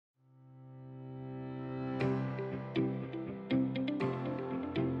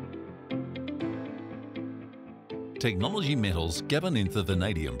Technology Metals' Gabanintha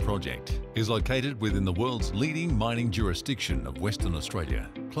Vanadium Project is located within the world's leading mining jurisdiction of Western Australia,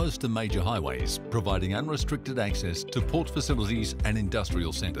 close to major highways, providing unrestricted access to port facilities and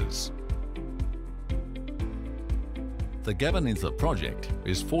industrial centres. The Gabanintha Project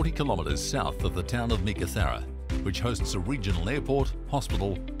is 40 kilometres south of the town of Meekatharra, which hosts a regional airport,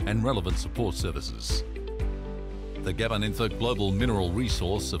 hospital and relevant support services. The Gabanintha global mineral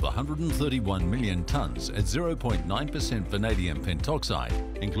resource of 131 million tonnes at 0.9% vanadium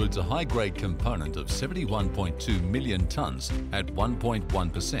pentoxide includes a high-grade component of 71.2 million tonnes at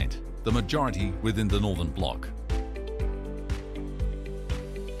 1.1%, the majority within the Northern Block.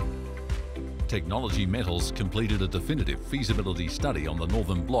 Technology Metals completed a definitive feasibility study on the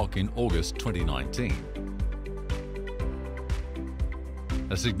Northern Block in August 2019.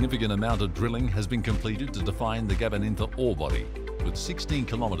 A significant amount of drilling has been completed to define the Gabanintha ore body, with 16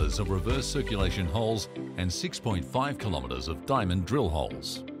 kilometres of reverse circulation holes and 6.5 kilometres of diamond drill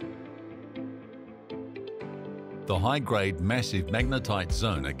holes. The high-grade massive magnetite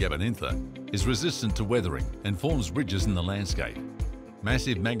zone at Gabanintha is resistant to weathering and forms ridges in the landscape.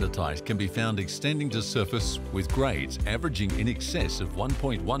 Massive magnetite can be found extending to surface with grades averaging in excess of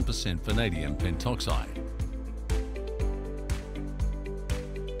 1.1% vanadium pentoxide.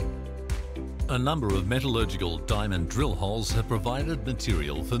 A number of metallurgical diamond drill holes have provided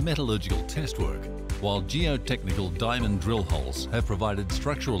material for metallurgical test work, while geotechnical diamond drill holes have provided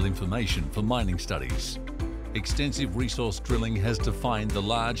structural information for mining studies. Extensive resource drilling has defined the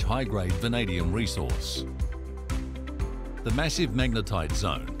large high-grade vanadium resource. The massive magnetite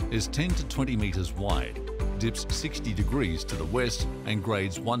zone is 10 to 20 metres wide, dips 60 degrees to the west and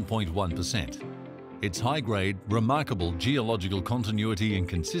grades 1.1%. Its high-grade, remarkable geological continuity and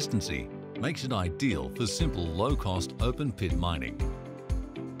consistency makes it ideal for simple, low-cost open-pit mining.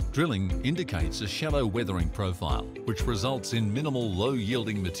 Drilling indicates a shallow weathering profile, which results in minimal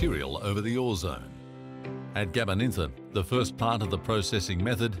low-yielding material over the ore zone. At Gabanintha, the first part of the processing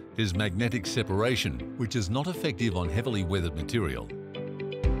method is magnetic separation, which is not effective on heavily weathered material.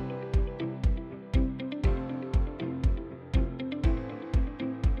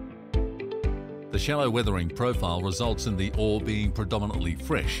 The shallow weathering profile results in the ore being predominantly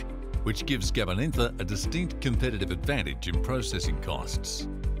fresh, which gives Gabanintha a distinct competitive advantage in processing costs.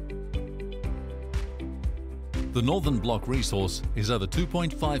 The Northern Block resource is over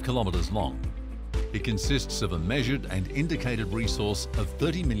 2.5 kilometres long. It consists of a measured and indicated resource of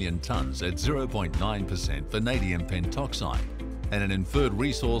 30 million tonnes at 0.9% vanadium pentoxide and an inferred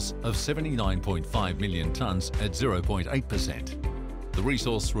resource of 79.5 million tonnes at 0.8%. The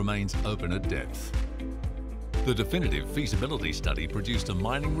resource remains open at depth. The definitive feasibility study produced a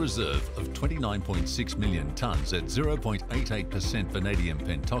mining reserve of 29.6 million tonnes at 0.88% vanadium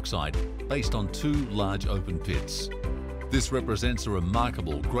pentoxide based on 2 large open pits. This represents a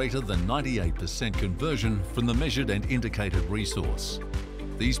remarkable greater than 98% conversion from the measured and indicated resource.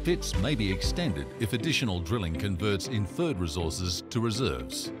 These pits may be extended if additional drilling converts inferred resources to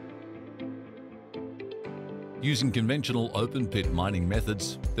reserves. Using conventional open-pit mining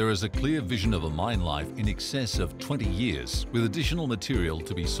methods, there is a clear vision of a mine life in excess of 20 years, with additional material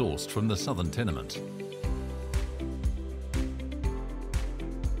to be sourced from the southern tenement.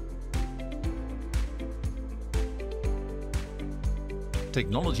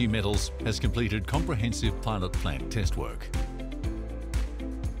 Technology Metals has completed comprehensive pilot plant test work.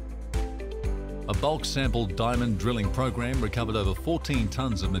 A bulk sample diamond drilling program recovered over 14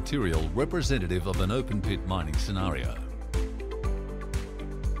 tonnes of material representative of an open-pit mining scenario.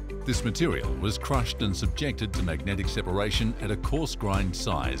 This material was crushed and subjected to magnetic separation at a coarse grind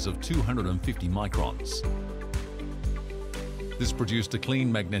size of 250 microns. This produced a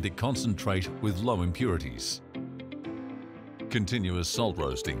clean magnetic concentrate with low impurities. Continuous salt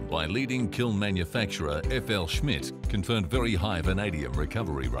roasting by leading kiln manufacturer F.L. Schmidt confirmed very high vanadium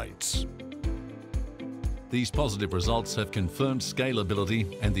recovery rates. These positive results have confirmed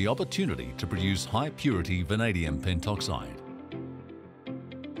scalability and the opportunity to produce high-purity vanadium pentoxide.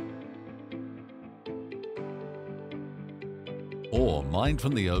 Ore mined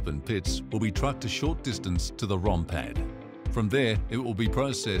from the open pits will be trucked a short distance to the ROM pad. From there, it will be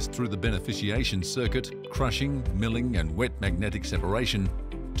processed through the beneficiation circuit, crushing, milling and wet magnetic separation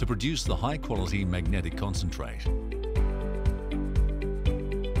to produce the high-quality magnetic concentrate.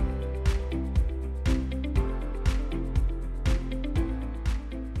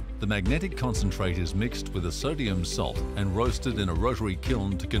 The magnetic concentrate is mixed with a sodium salt and roasted in a rotary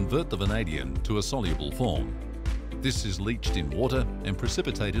kiln to convert the vanadium to a soluble form. This is leached in water and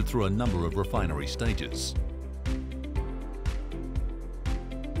precipitated through a number of refinery stages.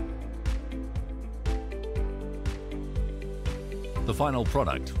 The final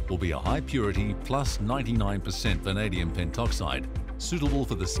product will be a high-purity plus 99% vanadium pentoxide suitable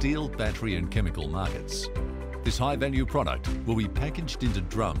for the steel, battery and chemical markets. This high-value product will be packaged into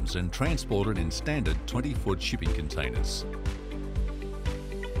drums and transported in standard 20-foot shipping containers.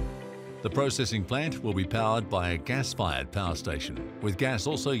 The processing plant will be powered by a gas-fired power station, with gas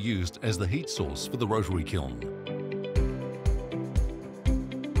also used as the heat source for the rotary kiln.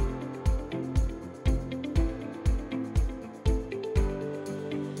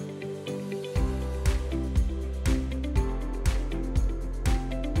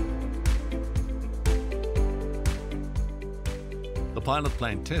 The pilot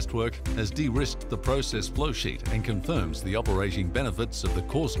plant test work has de-risked the process flow sheet and confirms the operating benefits of the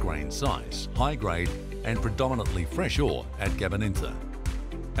coarse grain size, high grade and predominantly fresh ore at Gabanintha.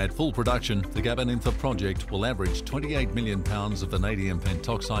 At full production, the Gabanintha project will average 28 million pounds of vanadium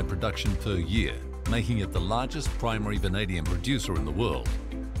pentoxide production per year, making it the largest primary vanadium producer in the world.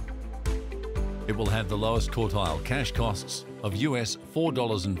 It will have the lowest quartile cash costs of US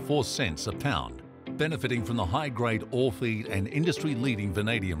 $4.04 a pound, benefiting from the high-grade ore feed and industry-leading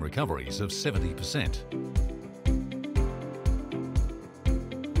vanadium recoveries of 70%.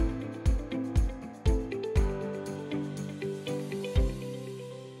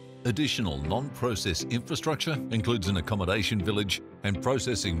 Additional non-process infrastructure includes an accommodation village and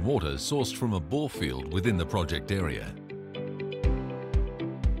processing water sourced from a bore field within the project area.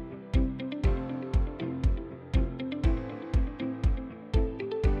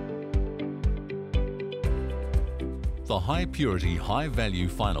 The high-purity, high-value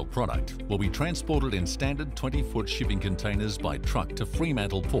final product will be transported in standard 20-foot shipping containers by truck to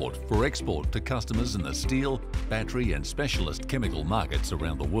Fremantle Port for export to customers in the steel, battery and specialist chemical markets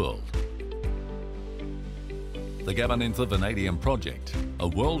around the world. The Gabanintha Vanadium Project, a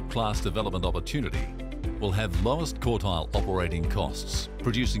world-class development opportunity, will have lowest quartile operating costs,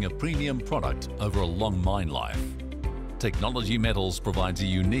 producing a premium product over a long mine life. Technology Metals provides a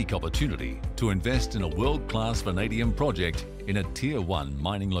unique opportunity to invest in a world-class vanadium project in a Tier 1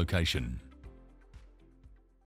 mining location.